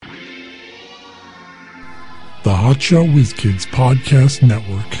the Hotshot Whiz Kids Podcast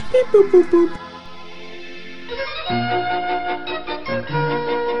Network. Beep, boop, boop, boop.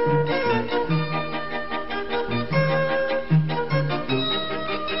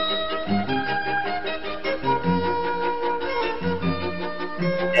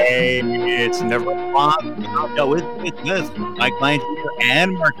 Hey, it's never fun. With Mike Langer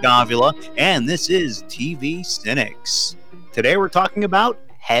and Mark Davila, and this is TV Cynics. Today we're talking about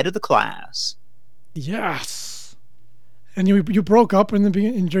Head of the Class. Yes. And you broke up in the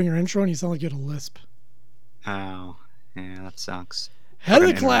beginning during your intro, and you sound like you had a lisp. Oh, yeah, that sucks. Head of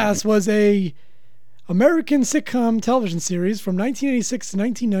the Class was a American sitcom television series from 1986 to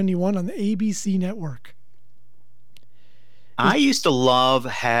 1991 on the ABC network. I used to love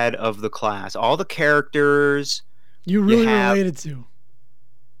Head of the Class. All the characters. You really related to.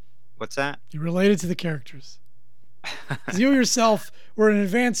 What's that? You related to the characters. Because you yourself were an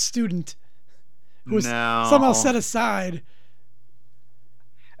advanced student who was somehow set aside.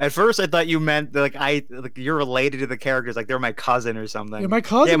 At first, I thought you meant like you're related to the characters, like they're my cousin or something. Yeah, my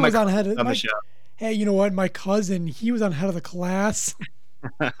cousin was on Head of the show. Hey, you know what? My cousin, he was on Head of the Class.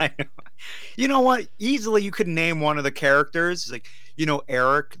 I know. You know what? Easily, you could name one of the characters, like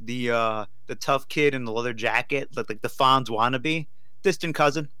Eric, the tough kid in the leather jacket, like the Fonz wannabe, distant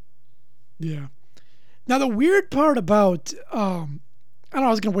cousin. Yeah. Now the weird part about I don't know,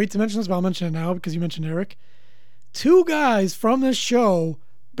 I was gonna wait to mention this, but I'll mention it now because you mentioned Eric. Two guys from this show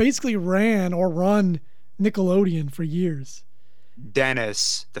basically run Nickelodeon for years.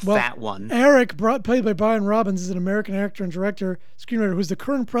 Dennis, fat one. Eric, played by Brian Robbins, is an American actor and director, screenwriter, who's the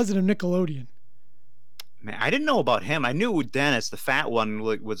current president of Nickelodeon. Man, I didn't know about him. I knew Dennis, the fat one,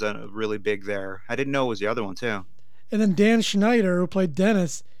 was really big there. I didn't know it was the other one, too. And then Dan Schneider, who played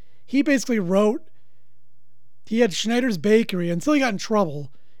Dennis, he basically he had Schneider's Bakery until he got in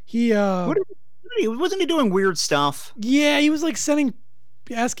trouble. Wasn't he doing weird stuff? Yeah, he was like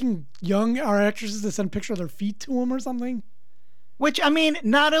asking our actresses to send a picture of their feet to him or something. Which, I mean,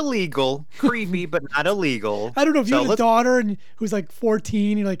 not illegal. Creepy, but not illegal. I don't know if you have a daughter who's like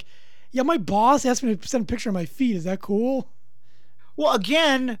 14, you're like, yeah, my boss asked me to send a picture of my feet. Is that cool? Well,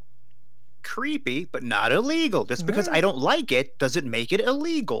 again, creepy, but not illegal. Just because I don't like it doesn't make it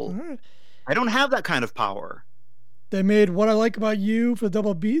illegal. Right. I don't have that kind of power. They made What I Like About You for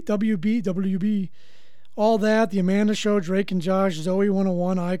WB. All That, The Amanda Show, Drake and Josh, Zoe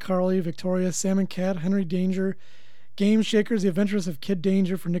 101, iCarly, Victoria, Sam and Cat, Henry Danger, Game Shakers, The Adventures of Kid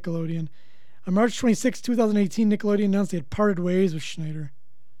Danger for Nickelodeon. On March 26, 2018, Nickelodeon announced they had parted ways with Schneider.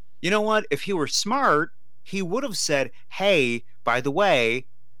 You know what? If he were smart, he would have said, hey, by the way,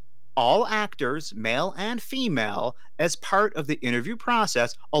 all actors, male and female, as part of the interview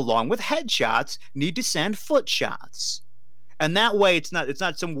process, along with headshots, need to send foot shots. And that way, it's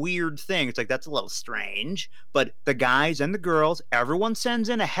not some weird thing. It's like, that's a little strange. But the guys and the girls, everyone sends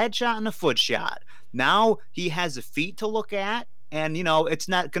in a headshot and a foot shot. Now he has the feet to look at, and, it's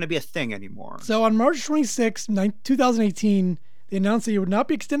not going to be a thing anymore. So on March 26, 2018, they announced that he would not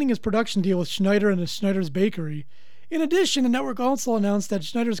be extending his production deal with Schneider and Schneider's Bakery. In addition, the network also announced that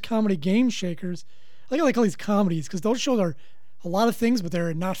Schneider's comedy Game Shakers, I like all these comedies because those shows are a lot of things, but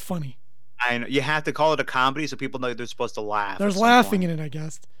they're not funny. I know. You have to call it a comedy so people know they're supposed to laugh. There's laughing in it, I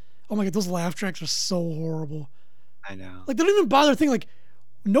guess. Oh my God, those laugh tracks are so horrible. I know. Like, they don't even bother thinking, like,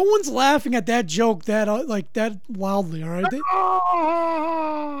 no one's laughing at that joke that loudly, all right?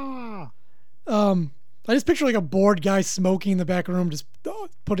 I just picture like a bored guy smoking in the back room, just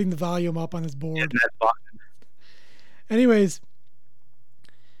putting the volume up on his board. Anyways,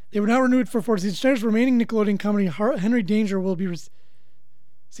 they were now renewed for 4 seasons. Schneider's remaining Nickelodeon comedy, Henry Danger, will be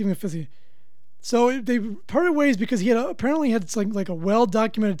receiving a fifth. So they parted ways because he apparently had like a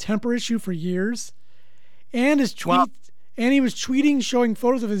well-documented temper issue for years, and he was tweeting showing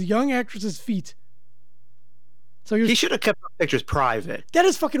photos of his young actress's feet. So he should have kept the pictures private. That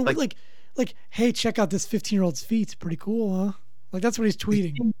is fucking like, hey, check out this 15-year-old's feet. Pretty cool, huh? Like, that's what he's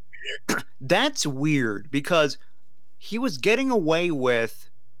tweeting. That's weird because he was getting away with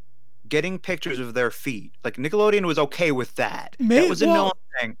getting pictures of their feet. Like, Nickelodeon was okay with that. That was a known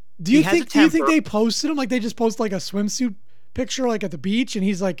thing. Do you think they posted him? Like, they just posted like a swimsuit picture like at the beach, and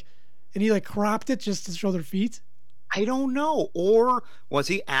he cropped it just to show their feet? I don't know. Or was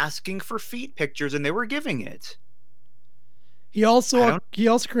he asking for feet pictures and they were giving it? He also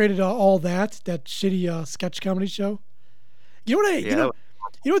created All That shitty sketch comedy show. You know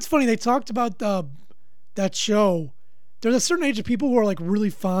what's funny? They talked about that show. There's a certain age of people who are like really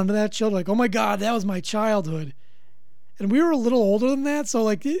fond of that show. Like, oh my God, that was my childhood. And we were a little older than that, so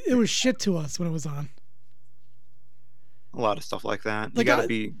like it was shit to us when it was on. A lot of stuff like that. You got to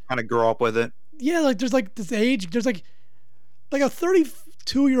be kind of grow up with it. yeah, like there's like this age. There's like a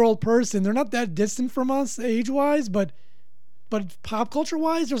 32-year-old person. They're not that distant from us age wise, but pop culture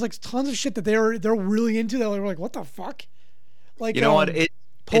wise, there's like tons of shit that they're really into. That we're like, what the fuck? Like You know what?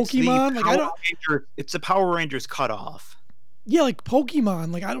 Pokemon. Like I don't. It's the Power Rangers cutoff. Yeah, like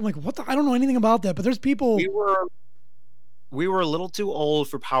Pokemon. Like I don't like what the, I don't know anything about that. But there's people. We were a little too old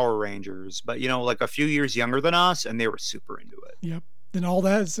for Power Rangers, but like a few years younger than us, and they were super into it. Yep. And all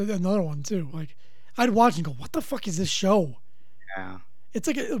that is another one too. Like I'd watch and go, what the fuck is this show? Yeah. It's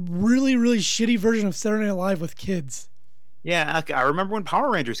like a really, really shitty version of Saturday Night Live with kids. Yeah, I remember when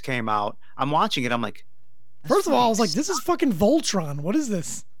Power Rangers came out. I'm watching it. I'm like, first of all, I was like, this is fucking Voltron. What is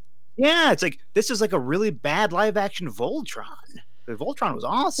this? Yeah, it's like this is like a really bad live action Voltron. The Voltron was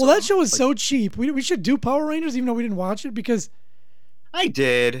awesome. Well, that show is so cheap. We should do Power Rangers even though we didn't watch it because I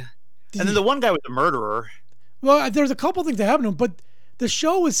did. And then the one guy was a murderer. Well, there's a couple things that happened to him, but the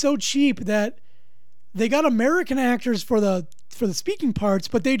show was so cheap that they got American actors for the speaking parts,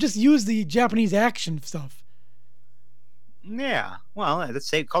 but they just used the Japanese action stuff. Yeah, well,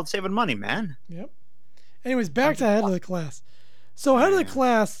 that's called saving money, man. Yep. Anyways, back to Head of the Class. So Head of the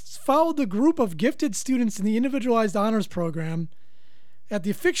Class followed the group of gifted students in the Individualized Honors Program at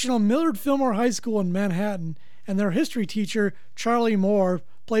the fictional Millard Fillmore High School in Manhattan, and their history teacher, Charlie Moore,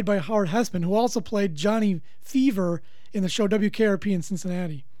 played by Howard Hesseman, who also played Johnny Fever in the show WKRP in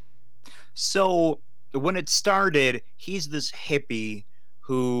Cincinnati. So when it started, he's this hippie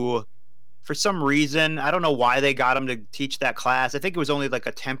who, for some reason, I don't know why they got him to teach that class. I think it was only like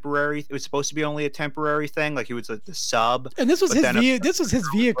it was supposed to be only a temporary thing. Like he was like the sub. And this was his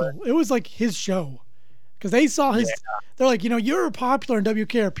vehicle. It was like his show. Because they saw his, they're like, you're popular in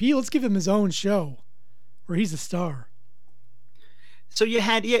WKRP. Let's give him his own show where he's a star. So you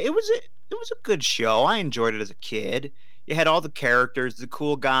had, it was a good show. I enjoyed it as a kid. You had all the characters, the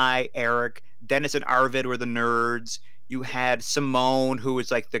cool guy, Eric, Dennis and Arvid were the nerds. You had Simone, who was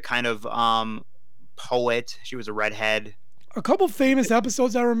like the kind of poet. She was a redhead. A couple famous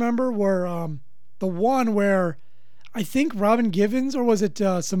episodes I remember were the one where I think Robin Givens, or was it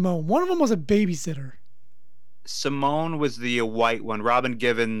Simone? One of them was a babysitter. Simone was the white one. Robin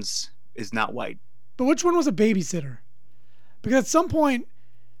Givens is not white. But which one was a babysitter? Because at some point,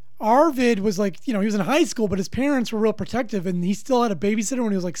 Arvid was like, he was in high school, but his parents were real protective, and he still had a babysitter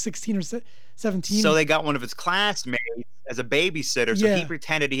when he was like 16 or 17. So they got one of his classmates as a babysitter, so he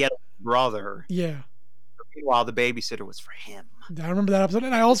pretended he had a brother. Yeah. Meanwhile, the babysitter was for him. I remember that episode,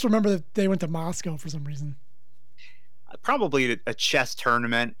 and I also remember that they went to Moscow for some reason. Probably a chess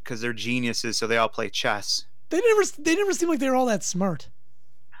tournament, because they're geniuses, so they all play chess. They never seemed like they were all that smart.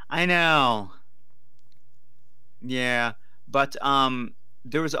 I know. Yeah, but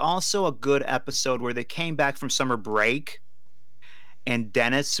there was also a good episode where they came back from summer break, and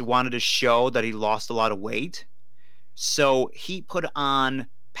Dennis wanted to show that he lost a lot of weight, so he put on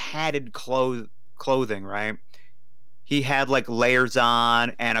padded clothing, right? He had like layers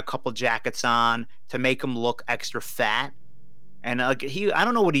on and a couple jackets on to make him look extra fat, and I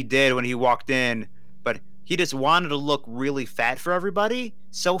don't know what he did when he walked in, but he just wanted to look really fat for everybody,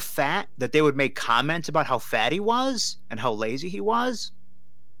 so fat that they would make comments about how fat he was and how lazy he was.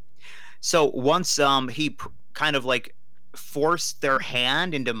 So once he kind of like forced their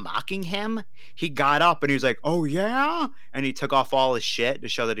hand into mocking him, he got up and he was like, "Oh yeah," and he took off all his shit to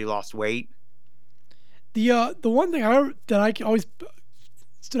show that he lost weight. The one thing that always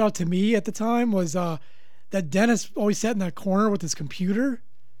stood out to me at the time was that Dennis always sat in that corner with his computer.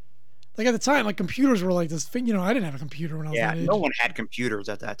 Like at the time, like computers were like this thing. I didn't have a computer when I was that age. No one had computers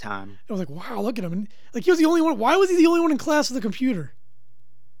at that time. I was like, wow, look at him. And like he was the only one. Why was he the only one in class with a computer?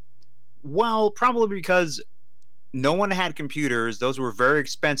 Well, probably because no one had computers. Those were very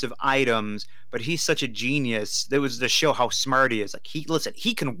expensive items, but he's such a genius. That was to show how smart he is. Like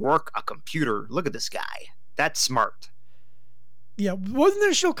he can work a computer. Look at this guy. That's smart. Yeah, wasn't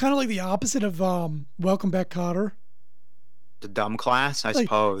their show kind of like the opposite of Welcome Back, Kotter? The dumb class, I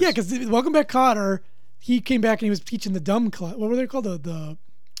suppose. Yeah, because Welcome Back, Kotter, he came back and he was teaching the dumb class. What were they called? I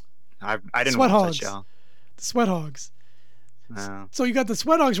didn't Sweat watch Hogs. that show. The Sweat Hogs. No. So you got the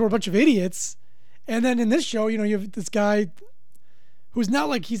Sweat Hogs who were a bunch of idiots, and then in this show, you have this guy who's not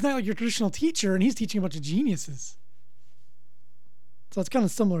like your traditional teacher, and he's teaching a bunch of geniuses. So it's kind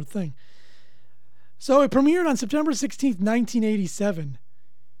of a similar thing. So it premiered on September 16th, 1987.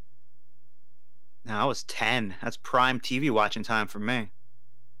 No, I was 10. That's prime TV watching time for me.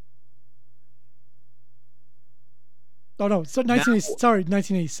 Oh no, so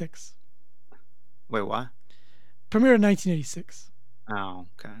 1986. Wait, what? Premiered in 1986. Oh,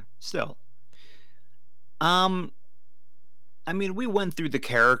 okay. Still. I mean, we went through the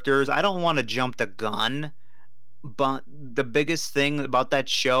characters. I don't want to jump the gun, but the biggest thing about that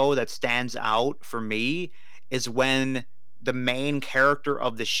show that stands out for me is when the main character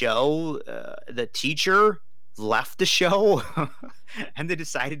of the show, the teacher, left the show and they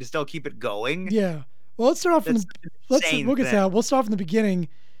decided to still keep it going. Yeah. Well, let's start off from That's the, such an let's insane we'll get to thing. that. We'll start from the beginning.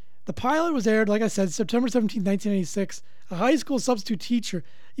 The pilot was aired, like I said, September 17th, 1986. A high school substitute teacher.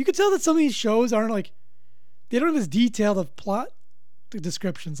 You could tell that some of these shows aren't like, they don't have as detailed of plot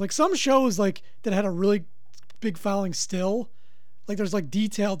descriptions. Like some shows like that had a really big following still. Like there's like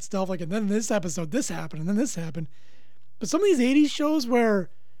detailed stuff like, and then this episode this happened and then this happened. But some of these 80s shows where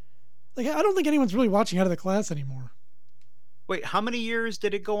like I don't think anyone's really watching Out of the Class anymore. Wait, how many years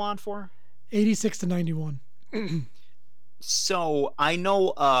did it go on for? 86 to 91. So I know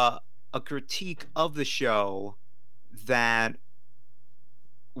a critique of the show that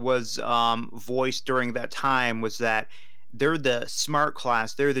was voiced during that time was that they're the smart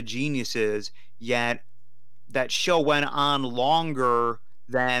class, they're the geniuses, yet that show went on longer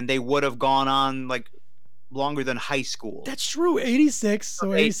than they would have gone on, like longer than high school. That's true. 86,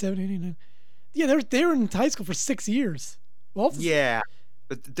 so Right. 87, 89. Yeah, they were in high school for 6 years. Well, Yeah.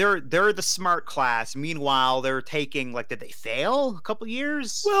 But they're the smart class. Meanwhile, they're taking, like, did they fail a couple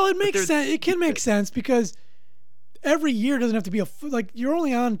years? well, it But makes they're sense. It can make geniuses. sense because every year doesn't have to be like you're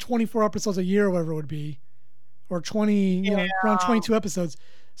only on 24 episodes a year or whatever it would be, or 20, you know, around 22 episodes.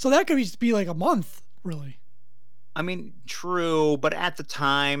 So that could just be like a month, really. I mean, true, but at the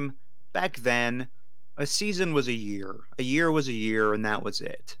time, back then, a season was a year. A year was a year, and that was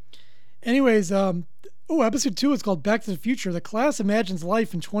it. Anyways, episode 2 is called Back to the Future. The class imagines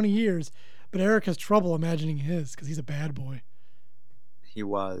life in 20 years, but Eric has trouble imagining his because he's a bad boy. He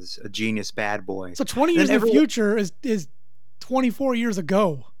was a genius bad boy. So 20 Then years in the everyone- future is 24 years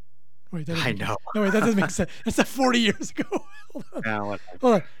ago. Wait, that I doesn't- know. No, wait, that doesn't make sense. That's not 40 years ago. Hold on. Yeah, whatever.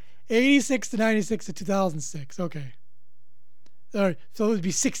 Hold on. 86 to 96 to 2006. Okay. All right. So it would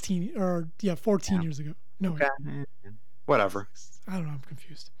be 16 or 14 years ago. No, wait. Okay. Whatever. I don't know. I'm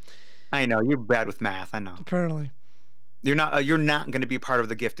confused. I know you're bad with math. I know Apparently. you're not. You're not going to be part of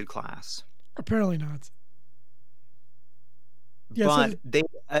the gifted class. Apparently not. Yeah, so But they,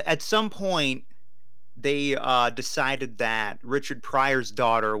 at some point, they decided that Richard Pryor's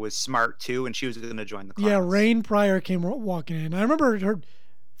daughter was smart too, and she was going to join the class. yeah, Rain Pryor came walking in. I remember her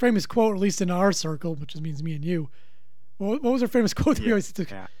famous quote, at least in our circle, which just means me and you. What was her famous quote? That we always took?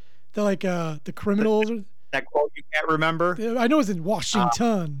 Yeah. The like the criminals. That quote you can't remember? I know it's in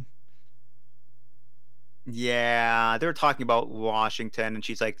Washington. Yeah, they were talking about Washington, and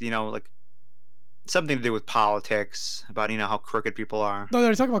she's like, like something to do with politics, about how crooked people are. No,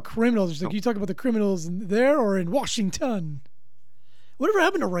 they're talking about criminals. She's like, you talk about the criminals in there or in Washington? Whatever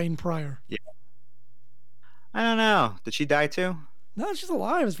happened to Rain Pryor? I don't know. Did she die too? No, she's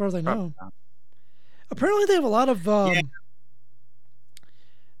alive as far as I know. Probably not. Apparently, they have a lot of.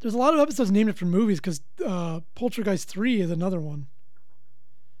 There's a lot of episodes named after movies because Poltergeist 3 is another one.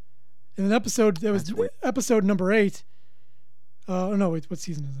 In an episode that was That's weird. episode number 8. Oh no, wait, what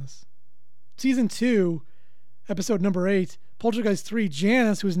season is this? Season 2, episode number 8. Poltergeist 3.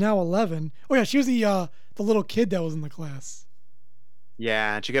 Janice, who's now 11. Oh yeah, she was the little kid that was in the class.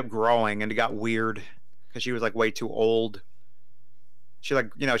 Yeah, and she kept growing, and it got weird because she was like way too old. She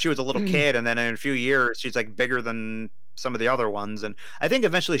she was a little kid, and then in a few years, she's like bigger than some of the other ones. And I think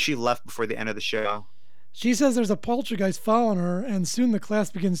eventually she left before the end of the show. She says there's a poltergeist following her, and soon the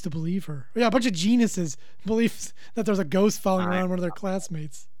class begins to believe her. Yeah, a bunch of geniuses believe that there's a ghost following around one of their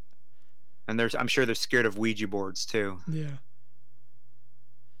classmates. And I'm sure they're scared of Ouija boards too. Yeah.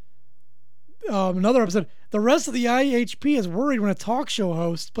 Another episode. The rest of the IHP is worried when a talk show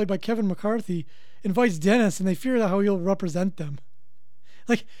host, played by Kevin McCarthy, invites Dennis, and they fear that how he'll represent them.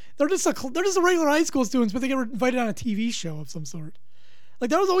 Like they're just a regular high school students, but they get invited on a TV show of some sort. Like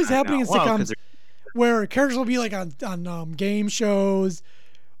that was always happening in sitcoms, where characters will be like on game shows,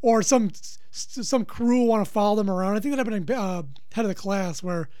 or some crew will want to follow them around. I think that happened in Head of the Class,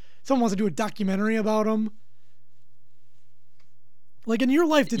 where someone wants to do a documentary about them. Like in your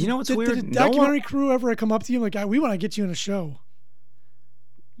life, did what's did weird? a documentary crew ever come up to you like, we want to get you in a show?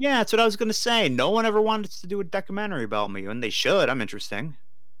 Yeah, that's what I was going to say. No one ever wanted to do a documentary about me, and they should. I'm interesting.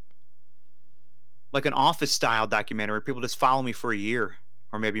 Like an Office-style documentary. People just follow me for a year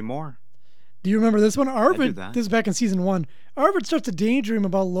or maybe more. Do you remember this one? do Arvid, that. this is back in season 1. Arvid starts to daydream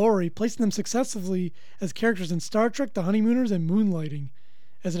about Laurie, placing them successively as characters in Star Trek, The Honeymooners, and Moonlighting,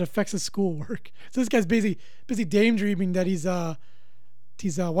 as it affects his schoolwork. So this guy's busy daydreaming that he's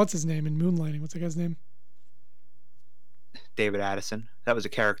what's his name in Moonlighting? What's that guy's name? David Addison. That was a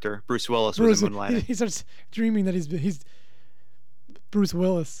character. Bruce Willis was in Moonlighting. He starts dreaming that he's Bruce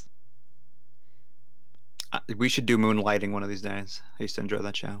Willis. We should do Moonlighting one of these days. I used to enjoy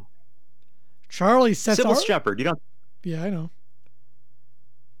that show. Charlie sets Sybil Shepherd. You don't. Yeah, I know.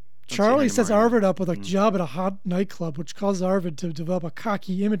 see Charlie any sets more. Arvid up with a job at a hot nightclub, which causes Arvid to develop a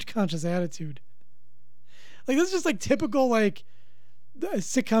cocky, image-conscious attitude. Like, this is just like typical like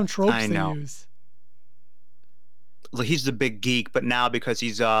sitcom tropes I they know. use. He's the big geek, but now because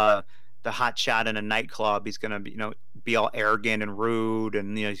he's the hot shot in a nightclub, he's gonna be all arrogant and rude,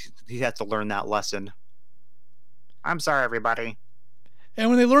 and he has to learn that lesson. I'm sorry, everybody. And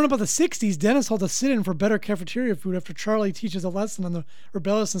when they learn about the 60s, Dennis holds a sit-in for better cafeteria food after Charlie teaches a lesson on the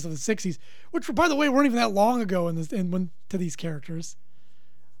rebelliousness of the 60s, which, by the way, weren't even that long ago to these characters.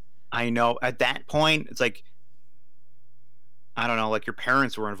 I know. At that point, it's like, I don't know, like your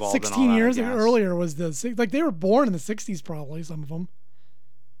parents were involved. 16 in all that, years I guess. earlier was like they were born in the 60s, probably some of them.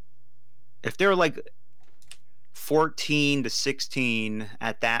 If they were like 14 to 16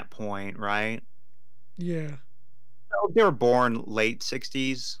 at that point, right? Yeah. They were born late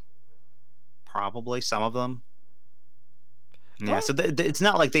 60s, probably some of them. Yeah, so it's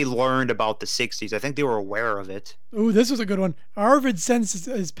not like they learned about the 60s. I think they were aware of it. Ooh, this was a good one. Arvid sends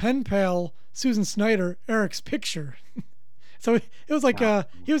his pen pal Susan Snyder Eric's picture. So it was like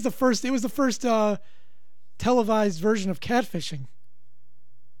he was the first. It was the first televised version of catfishing.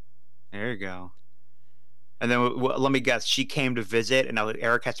 There you go. And then let me guess, she came to visit, and now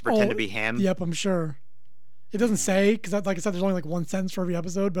Eric has to pretend to be him. Yep, I'm sure. It doesn't say because, like I said, there's only like one sentence for every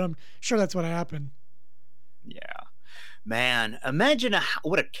episode, but I'm sure that's what happened. Yeah, man, imagine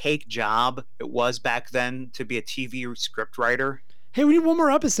what a cake job it was back then to be a TV script writer. Hey, we need one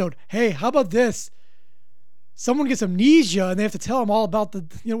more episode. Hey, how about this? Someone gets amnesia and they have to tell them all about they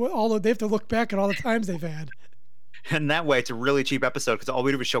have to look back at all the times they've had. And that way, it's a really cheap episode because all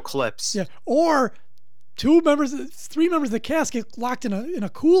we do is show clips. Yeah, or three members of the cast get locked in a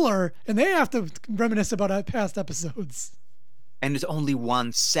cooler and they have to reminisce about past episodes. And there's only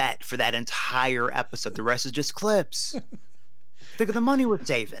one set for that entire episode. The rest is just clips. Think of the money we're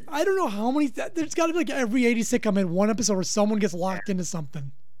saving. I don't know how many. There's got to be like every 80 sitcom in one episode where someone gets locked into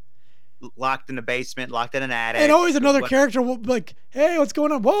something. Locked in the basement, locked in an attic. And always another character will be like, hey, what's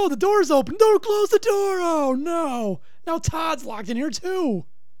going on? Whoa, the door's open. Don't close the door. Oh, no. Now Todd's locked in here, too.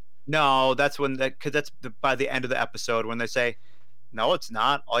 No, that's because that's by the end of the episode when they say, no, it's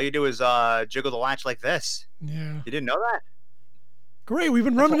not. All you do is jiggle the latch like this. Yeah. You didn't know that? Great. We've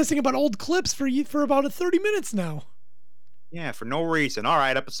been reminiscing about old clips for about 30 minutes now. Yeah, for no reason. All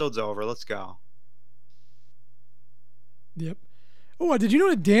right, episode's over. Let's go. Yep. Oh, did you know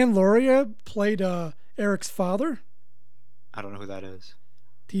that Dan Lauria played Eric's father? I don't know who that is.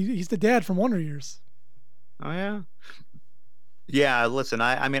 He's the dad from Wonder Years. Oh, yeah? Yeah, listen,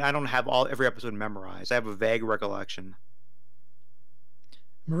 I mean, I don't have every episode memorized. I have a vague recollection.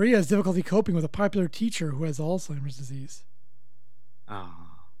 Maria has difficulty coping with a popular teacher who has Alzheimer's disease. Oh,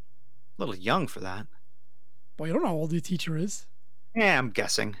 a little young for that. Well, you don't know how old the teacher is. Yeah, I'm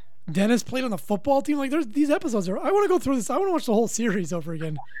guessing. Dennis played on the football team. Like, these episodes are. I want to go through this. I want to watch the whole series over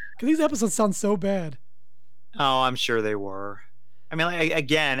again because these episodes sound so bad. Oh, I'm sure they were. I mean,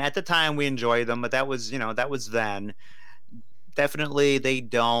 again, at the time we enjoyed them, but that was then. Definitely, they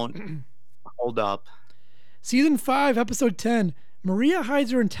don't hold up. Season 5, episode 10. Maria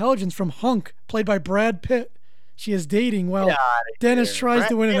hides her intelligence from Hunk, played by Brad Pitt. She is dating while Dennis tries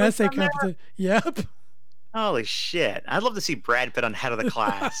to win an essay competition. Yep. Holy shit. I'd love to see Brad Pitt on Head of the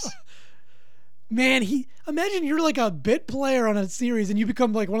Class. Man, imagine you're like a bit player on a series and you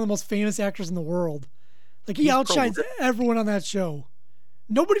become like one of the most famous actors in the world. Like he outshines everyone on that show.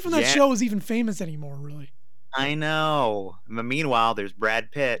 Nobody from that show is even famous anymore, really. I know. But meanwhile, there's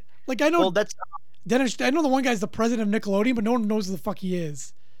Brad Pitt. Like I know that's Dennis. I know the one guy's the president of Nickelodeon, but no one knows who the fuck he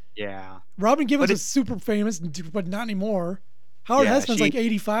is. Yeah. Robin Givens was super famous, but not anymore. Howard Hesseman's like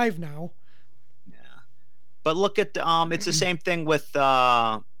 85 now. But look at it's the same thing with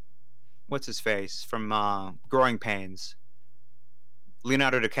what's his face from Growing Pains,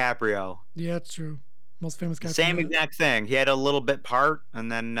 Leonardo DiCaprio. Yeah, it's true. Most famous guy. Same exact thing. He had a little bit part,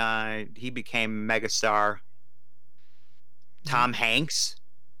 and then he became megastar. Tom Hanks.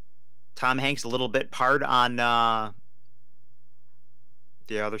 Tom Hanks, a little bit part on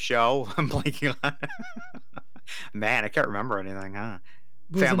the other show. I'm blanking on. Man, I can't remember anything, huh?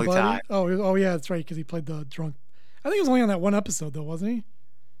 Family Tie. Oh yeah, that's right, because he played the drunk. I think he was only on that one episode, though, wasn't he?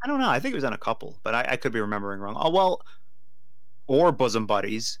 I don't know. I think he was on a couple, but I could be remembering wrong. Oh, well, or Bosom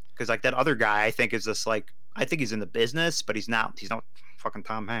Buddies, because like that other guy, I think is just like, I think he's in the business, but he's not fucking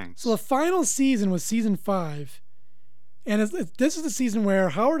Tom Hanks. So the final season was season 5, and this is the season where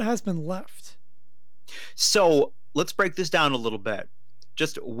Howard Hesseman left. So let's break this down a little bit.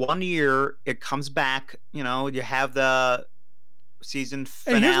 just 1 year. It comes back. You know, you have the season And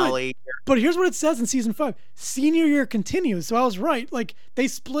finale. here's what it says in season 5. Senior year continues. So I was right. Like, they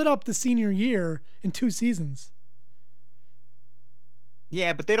split up the senior year in 2 seasons.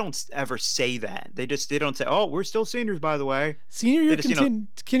 Yeah, but they don't ever say that. They don't say, "Oh, we're still seniors, by the way." Senior year They just,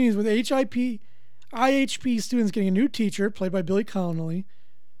 continues with IHP students getting a new teacher, played by Billy Connolly,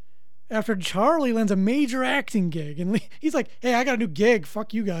 after Charlie lands a major acting gig. And he's like, hey, I got a new gig.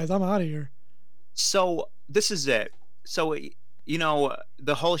 Fuck you guys. I'm out of here. So this is it. So,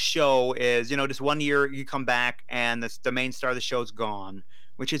 the whole show is, just 1 year you come back and the main star of the show's gone,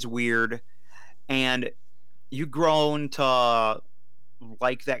 which is weird. And you've grown to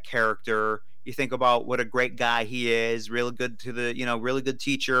like that character. You think about what a great guy he is, really good to really good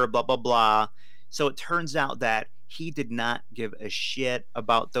teacher, blah, blah, blah. So it turns out that he did not give a shit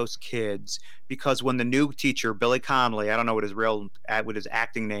about those kids, because when the new teacher, Billy Connolly, I don't know what his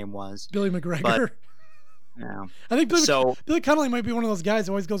acting name was. Billy McGregor. But, yeah. I think Billy Connolly might be one of those guys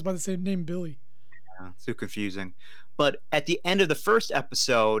who always goes by the same name, Billy. Yeah, it's too confusing. But at the end of the first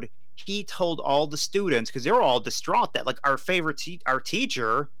episode, he told all the students, because they were all distraught that, like, our favorite our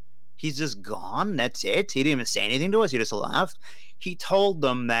teacher, he's just gone. That's it. He didn't even say anything to us. He just left. He told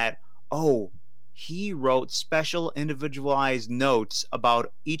them that, he wrote special individualized notes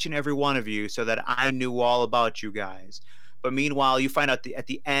about each and every one of you so that I knew all about you guys. But meanwhile, you find out at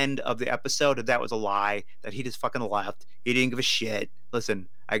the end of the episode that was a lie, that he just fucking left. He didn't give a shit. Listen,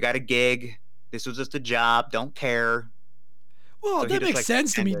 I got a gig. This was just a job. Don't care. Well, so that makes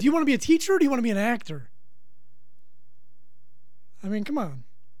sense to me. Do you want to be a teacher or do you want to be an actor? I mean, come on.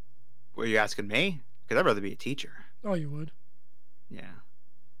 Were you asking me? Because I'd rather be a teacher. Oh, you would? Yeah.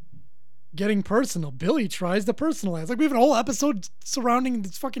 Getting personal. Billy tries to personalize. Like, we have an whole episode surrounding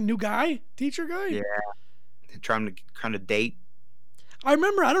this fucking new guy, teacher guy. Yeah. Trying to date. I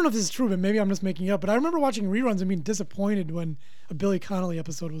remember, I don't know if this is true, but maybe I'm just making it up, but I remember watching reruns and being disappointed when a Billy Connolly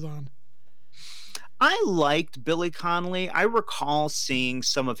episode was on. I liked Billy Connolly. I recall seeing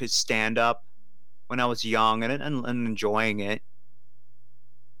some of his stand-up when I was young and enjoying it.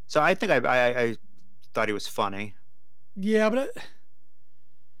 So I think I thought he was funny. Yeah, but...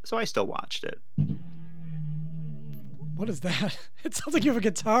 So I still watched it. What is that? It sounds like you have a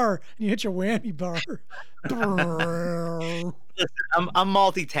guitar and you hit your whammy bar. Listen, I'm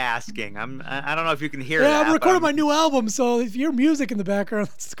multitasking. I don't know if you can hear that. Yeah, I'm recording my new album, so if you hear music in the background,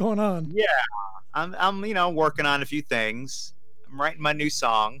 that's what's going on. Yeah. I'm working on a few things. I'm writing my new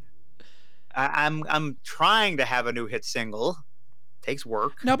song. I'm trying to have a new hit single. Takes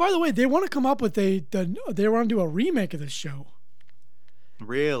work. Now, by the way, they want to come up with they want to do a remake of this show.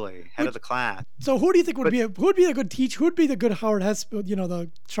 Really? Head of the class. So who do you think would be a good teacher? Who would be the good Howard Hesseman,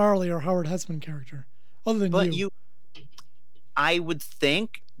 the Charlie or Howard Hesseman character, other than you? I would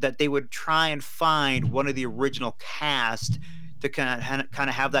think that they would try and find one of the original cast to kind of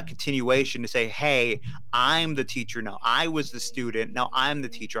have that continuation, to say, hey, I'm the teacher now. I was the student. Now I'm the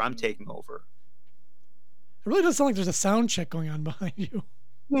teacher. I'm taking over. It really does sound like there's a sound check going on behind you.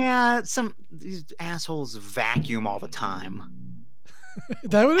 Yeah, these assholes vacuum all the time. Is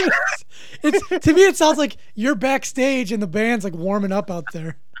that what it is? It's, to me, it sounds like you're backstage and the band's like warming up out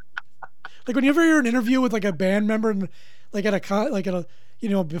there. Like whenever you're in an interview with like a band member and like at a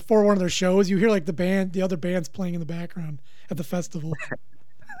before one of their shows, you hear like the other band's playing in the background at the festival.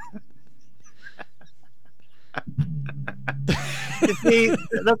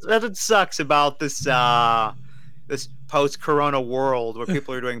 That's what sucks about this post-corona world where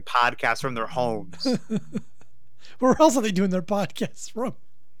people are doing podcasts from their homes. Where else are they doing their podcasts from?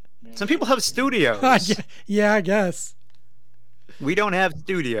 Some people have studios. Yeah, I guess. We don't have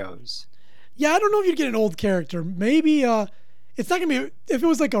studios. Yeah, I don't know if you'd get an old character. Maybe it's not gonna be, if it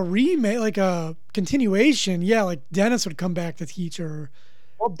was like a remake, like a continuation. Yeah, like Dennis would come back to teach her.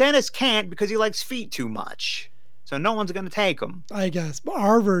 Well, Dennis can't because he likes feet too much, so no one's gonna take him. I guess. But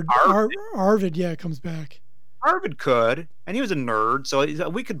Arvid, yeah, comes back. Arvid could, and he was a nerd, so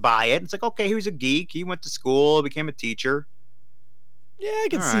we could buy it. It's like, okay, he was a geek. He went to school, became a teacher. Yeah, I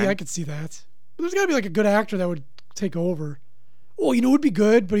could see that. But there's got to be like a good actor that would take over. Oh, it would be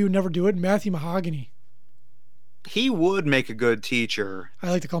good, but he would never do it. Matthew Mahogany. He would make a good teacher. I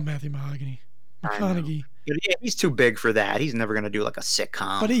like to call him Matthew Mahogany. McConaughey. Yeah, he's too big for that. He's never going to do like a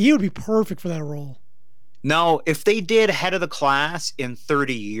sitcom. But he would be perfect for that role. No, if they did Head of the Class in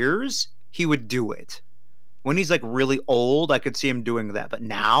 30 years, he would do it. When he's like really old, I could see him doing that. But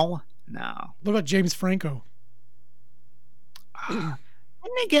now, no. What about James Franco?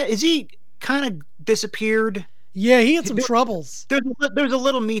 Is he kind of disappeared? Yeah, he had some troubles. There's a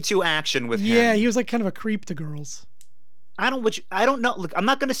little Me Too action with him. Yeah, he was like kind of a creep to girls. I don't know. Look, I'm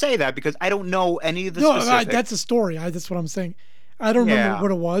not going to say that because I don't know any of the No, specifics. that's a story. That's what I'm saying. I don't remember Yeah.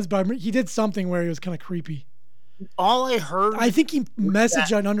 what it was, but he did something where he was kind of creepy. All I heard, I think he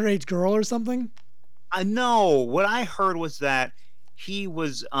messaged an underage girl or something. I know what I heard was that he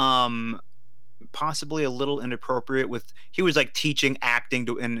was possibly a little inappropriate with. He was like teaching acting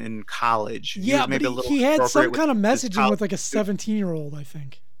in college. He Yeah, was maybe a but little he had some inappropriate kind of with his messaging with like a college 17-year-old, I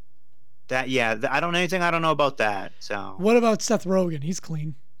think. That yeah, I don't know anything. I don't know about that. So What about Seth Rogen? He's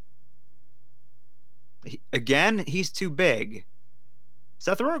clean. again, he's too big.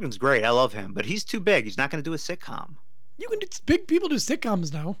 Seth Rogen's great. I love him, but he's too big. He's not going to do a sitcom. You can do big people do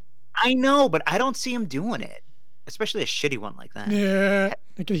sitcoms now. I know, but I don't see him doing it, especially a shitty one like that. Yeah,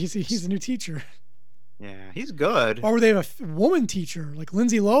 like he's a new teacher. Yeah, he's good. Or they have a woman teacher like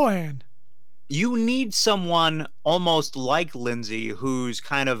Lindsay Lohan. You need someone almost like Lindsay who's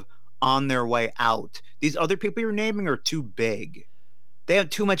kind of on their way out. These other people you're naming are too big. They have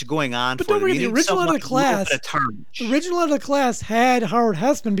too much going on But for don't them. forget, You the need original out of someone the a little class- bit of tarnish. The original out of the class had Howard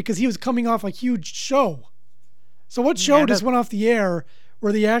Hessman because he was coming off a huge show. So what show Yeah, just went off the air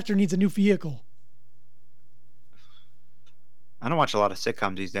where the actor needs a new vehicle? I don't watch a lot of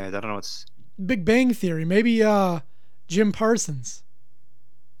sitcoms these days. I don't know what's. Big Bang Theory. Maybe Jim Parsons,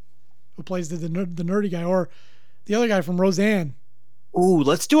 who plays the nerdy guy, or the other guy from Roseanne. Ooh,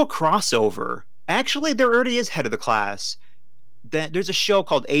 let's do a crossover. Actually, there already is head of the class. There's a show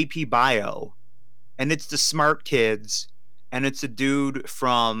called AP Bio, and it's the smart kids, and it's a dude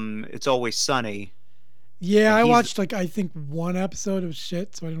from It's Always Sunny. Yeah, And I he's- watched I think one episode of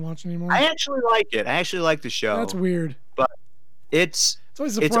shit, so I didn't watch it anymore. I actually like it. I actually like the show. That's weird. It's It's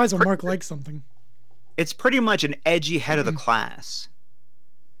always a It's a surprise when pretty- Mark likes something. it's pretty much an edgy head of the Mm-hmm. class.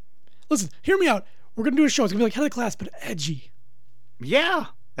 Listen, hear me out. We're gonna do a show. It's gonna be like head of the class, but edgy. Yeah,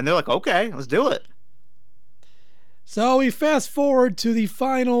 and they're like, okay, let's do it. So we fast forward to the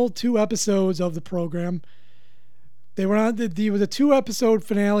final 2 episodes of the program. They were on the 2-episode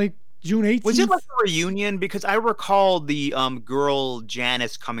finale, June 18th. Was it like a reunion? Because I recall the girl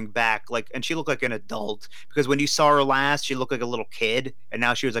Janice coming back, and she looked like an adult. Because when you saw her last, she looked like a little kid, and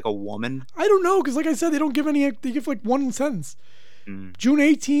now she was like a woman. I don't know, because like I said, they don't give any. They give like one sentence. Mm. June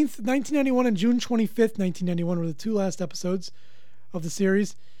 18th, 1991, and June 25th, 1991 were the 2 last episodes of the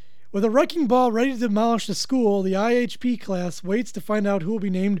series. With a wrecking ball ready to demolish the school, the IHP class waits to find out who will be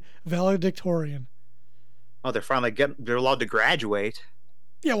named valedictorian. Oh, they're allowed to graduate.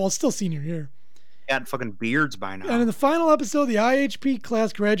 Yeah, well, it's still senior year. Got fucking beards by now. And in the final episode, the IHP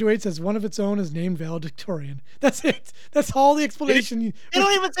class graduates as one of its own is named valedictorian. That's it. That's all the explanation. They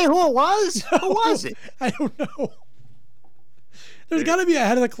don't even say who it was. Who was it? I don't know. There's got to be a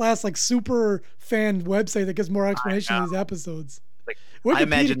head of the class like super fan website that gives more explanation of these episodes. Like, Wikipedia, I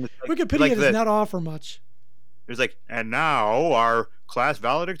imagine it's Wikipedia like does not offer much. There's like, and now our class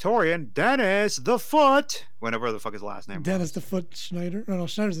valedictorian, Dennis the Foot. Whenever the fuck his last name Dennis was. the Foot Schneider. No,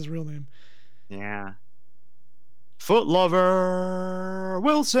 Schneider's his real name. Yeah. Foot lover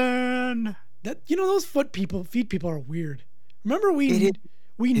Wilson. That those feet people are weird. Remember It is-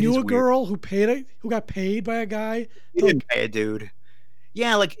 we it knew is a girl who got paid by a guy. He didn't pay a dude.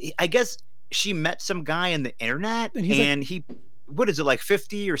 Yeah, like I guess she met some guy in the internet, And he's like- he, what is it, like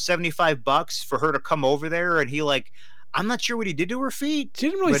 50 or $75 for her to come over there, and he like, I'm not sure what he did to her feet. She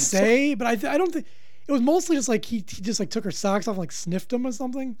didn't really but say, but I don't think it was mostly just like he just like took her socks off and like sniffed them or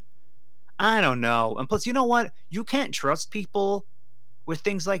something. I don't know. And plus, you know what? You can't trust people with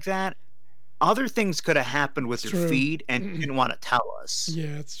things like that. Other things could have happened with It's your true. feet, and you didn't want to tell us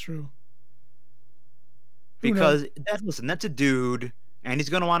Yeah, it's true. Who knows? because that's a dude, and he's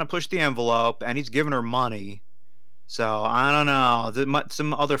gonna want to push the envelope, and he's giving her money. So I don't know.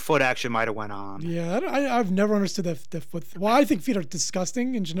 Some other foot action might have went on. Yeah, I've never understood that foot. Well, I think feet are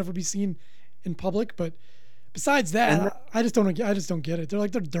disgusting and should never be seen in public. But besides that, I just don't get it. They're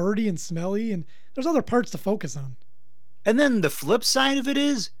dirty and smelly, and there's other parts to focus on. And then the flip side of it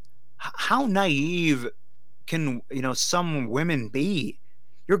is, how naive can some women be?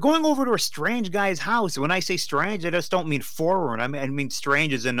 You're going over to a strange guy's house. When I say strange, I just don't mean foreign. I mean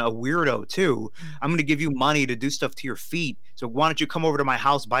strange as in a weirdo too. I'm going to give you money to do stuff to your feet. So why don't you come over to my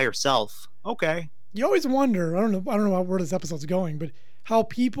house by yourself? Okay. You always wonder. I don't know where this episode's going, but how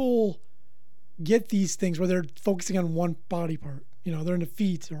people get these things where they're focusing on one body part. They're in the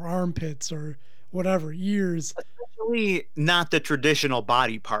feet or armpits or whatever, ears. Especially not the traditional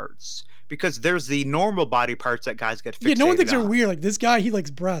body parts, because there's the normal body parts that guys get fixated Yeah, no one thinks they're on. weird. Like this guy, he likes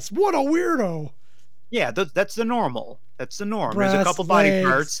breasts. What a weirdo! Yeah, that's the normal. That's the norm. There's a Breasts, couple body legs.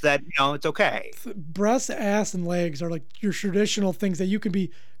 parts that it's okay. Breasts, ass, and legs are like your traditional things that you can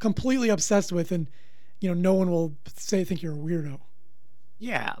be completely obsessed with, and no one will think you're a weirdo.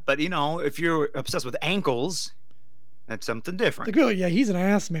 Yeah, but if you're obsessed with ankles, that's something different. Like, really, yeah, he's an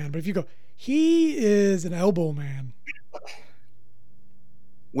ass man. But if you go, he is an elbow man.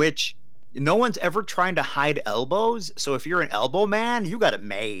 Which no one's ever trying to hide elbows. So if you're an elbow man, you got it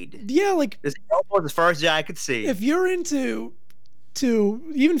made. Yeah, like There's elbows as far as the eye could see. if you're into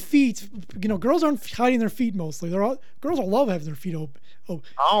even feet, girls aren't hiding their feet mostly. Girls will love having their feet open.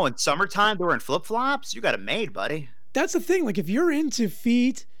 Oh, in summertime they're wearing flip flops. You got it made, buddy. That's the thing. Like if you're into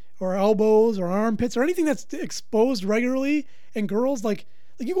feet or elbows or armpits or anything that's exposed regularly, and girls like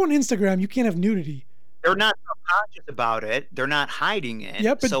you go on Instagram, you can't have nudity. They're not subconscious about it. They're not hiding it.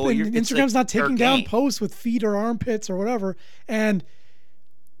 Yep, but so Instagram's not taking down posts with feet or armpits or whatever, and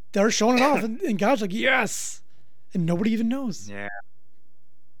they're showing it off, and God's like, yes, and nobody even knows. Yeah,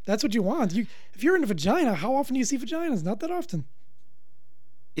 that's what you want. If you're into vagina, how often do you see vaginas? Not that often.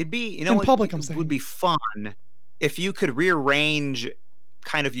 It'd be in public. I'm saying it would be fun if you could rearrange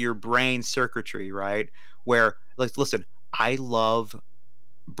kind of your brain circuitry, right? Where like, listen, I love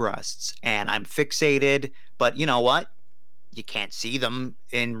breasts and I'm fixated, but you know what? You can't see them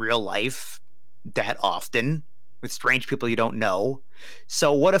in real life that often with strange people you don't know.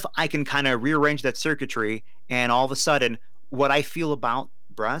 So what if I can kind of rearrange that circuitry, and all of a sudden what I feel about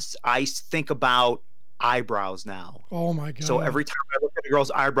breasts, I think about eyebrows now. Oh my God. So every time I look at a girl's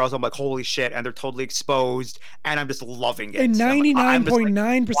eyebrows, I'm like, holy shit, and they're totally exposed, and I'm just loving it. And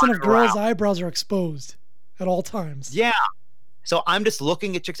 99.9% of girls' around. eyebrows are exposed at all times. Yeah. So I'm just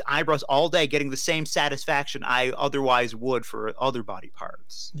looking at chicks' eyebrows all day, getting the same satisfaction I otherwise would for other body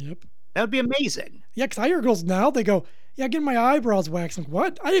parts. Yep. That would be amazing. Yeah, because I hear girls now, they go, yeah, getting my eyebrows waxed. I'm like,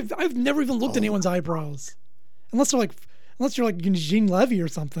 what? I've never even looked at anyone's eyebrows. Unless you're like Eugene Levy or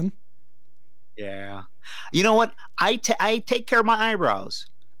something. Yeah. You know what? I take care of my eyebrows.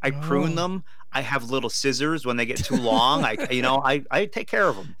 I prune them. I have little scissors when they get too long. I take care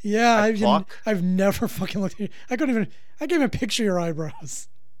of them. Yeah, I've never fucking looked at you. I can't even picture your eyebrows.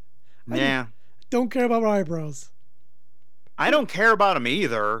 Yeah. Don't care about my eyebrows. I don't care about them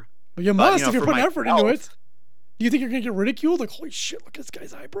either. But you must if you're putting effort into it. Do you think you're going to get ridiculed? Like, holy shit, look at this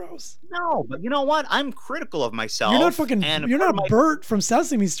guy's eyebrows. No, but you know what? I'm critical of myself. You're not Bert from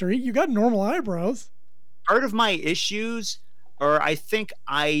Sesame Street. You got normal eyebrows. Part of my issues, or I think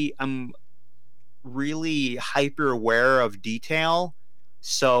I am really hyper aware of detail.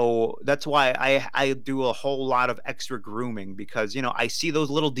 So that's why I do a whole lot of extra grooming, because, I see those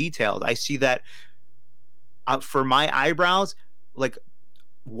little details. I see that for my eyebrows, like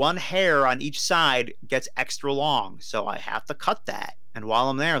one hair on each side gets extra long. So I have to cut that. And while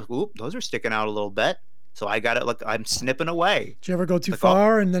I'm there, those are sticking out a little bit. So I got it. Like I'm snipping away. Did you ever go too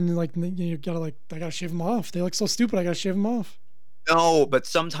far and then you gotta I gotta shave them off? They look so stupid. I gotta shave them off. No, but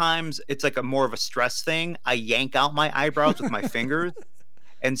sometimes it's like more of a stress thing. I yank out my eyebrows with my fingers,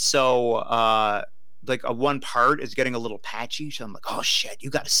 and so one part is getting a little patchy. So I'm like, oh shit, you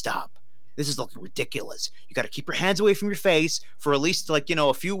got to stop. This is looking ridiculous. You got to keep your hands away from your face for at least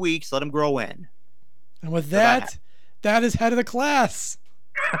a few weeks. Let them grow in. And with that is head of the class.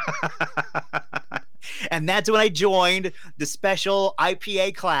 And that's when I joined the special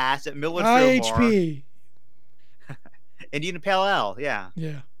IPA class at Millard Fillmore. IHP. Indian Pale Ale, yeah.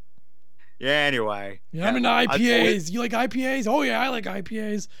 Yeah. Yeah, anyway. Yeah, I'm into IPAs. You like IPAs? Oh, yeah, I like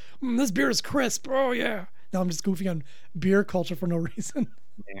IPAs. This beer is crisp. Oh, yeah. Now I'm just goofing on beer culture for no reason.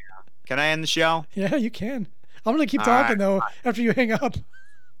 Yeah. Can I end the show? Yeah, you can. I'm going to keep talking, though, after you hang up.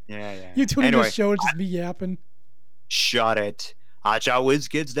 Yeah. You tune into the show, it's just me yapping. Shut it.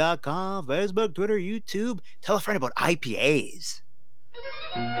 HotShotWizKids.com, Facebook, Twitter, YouTube. Tell a friend about IPAs.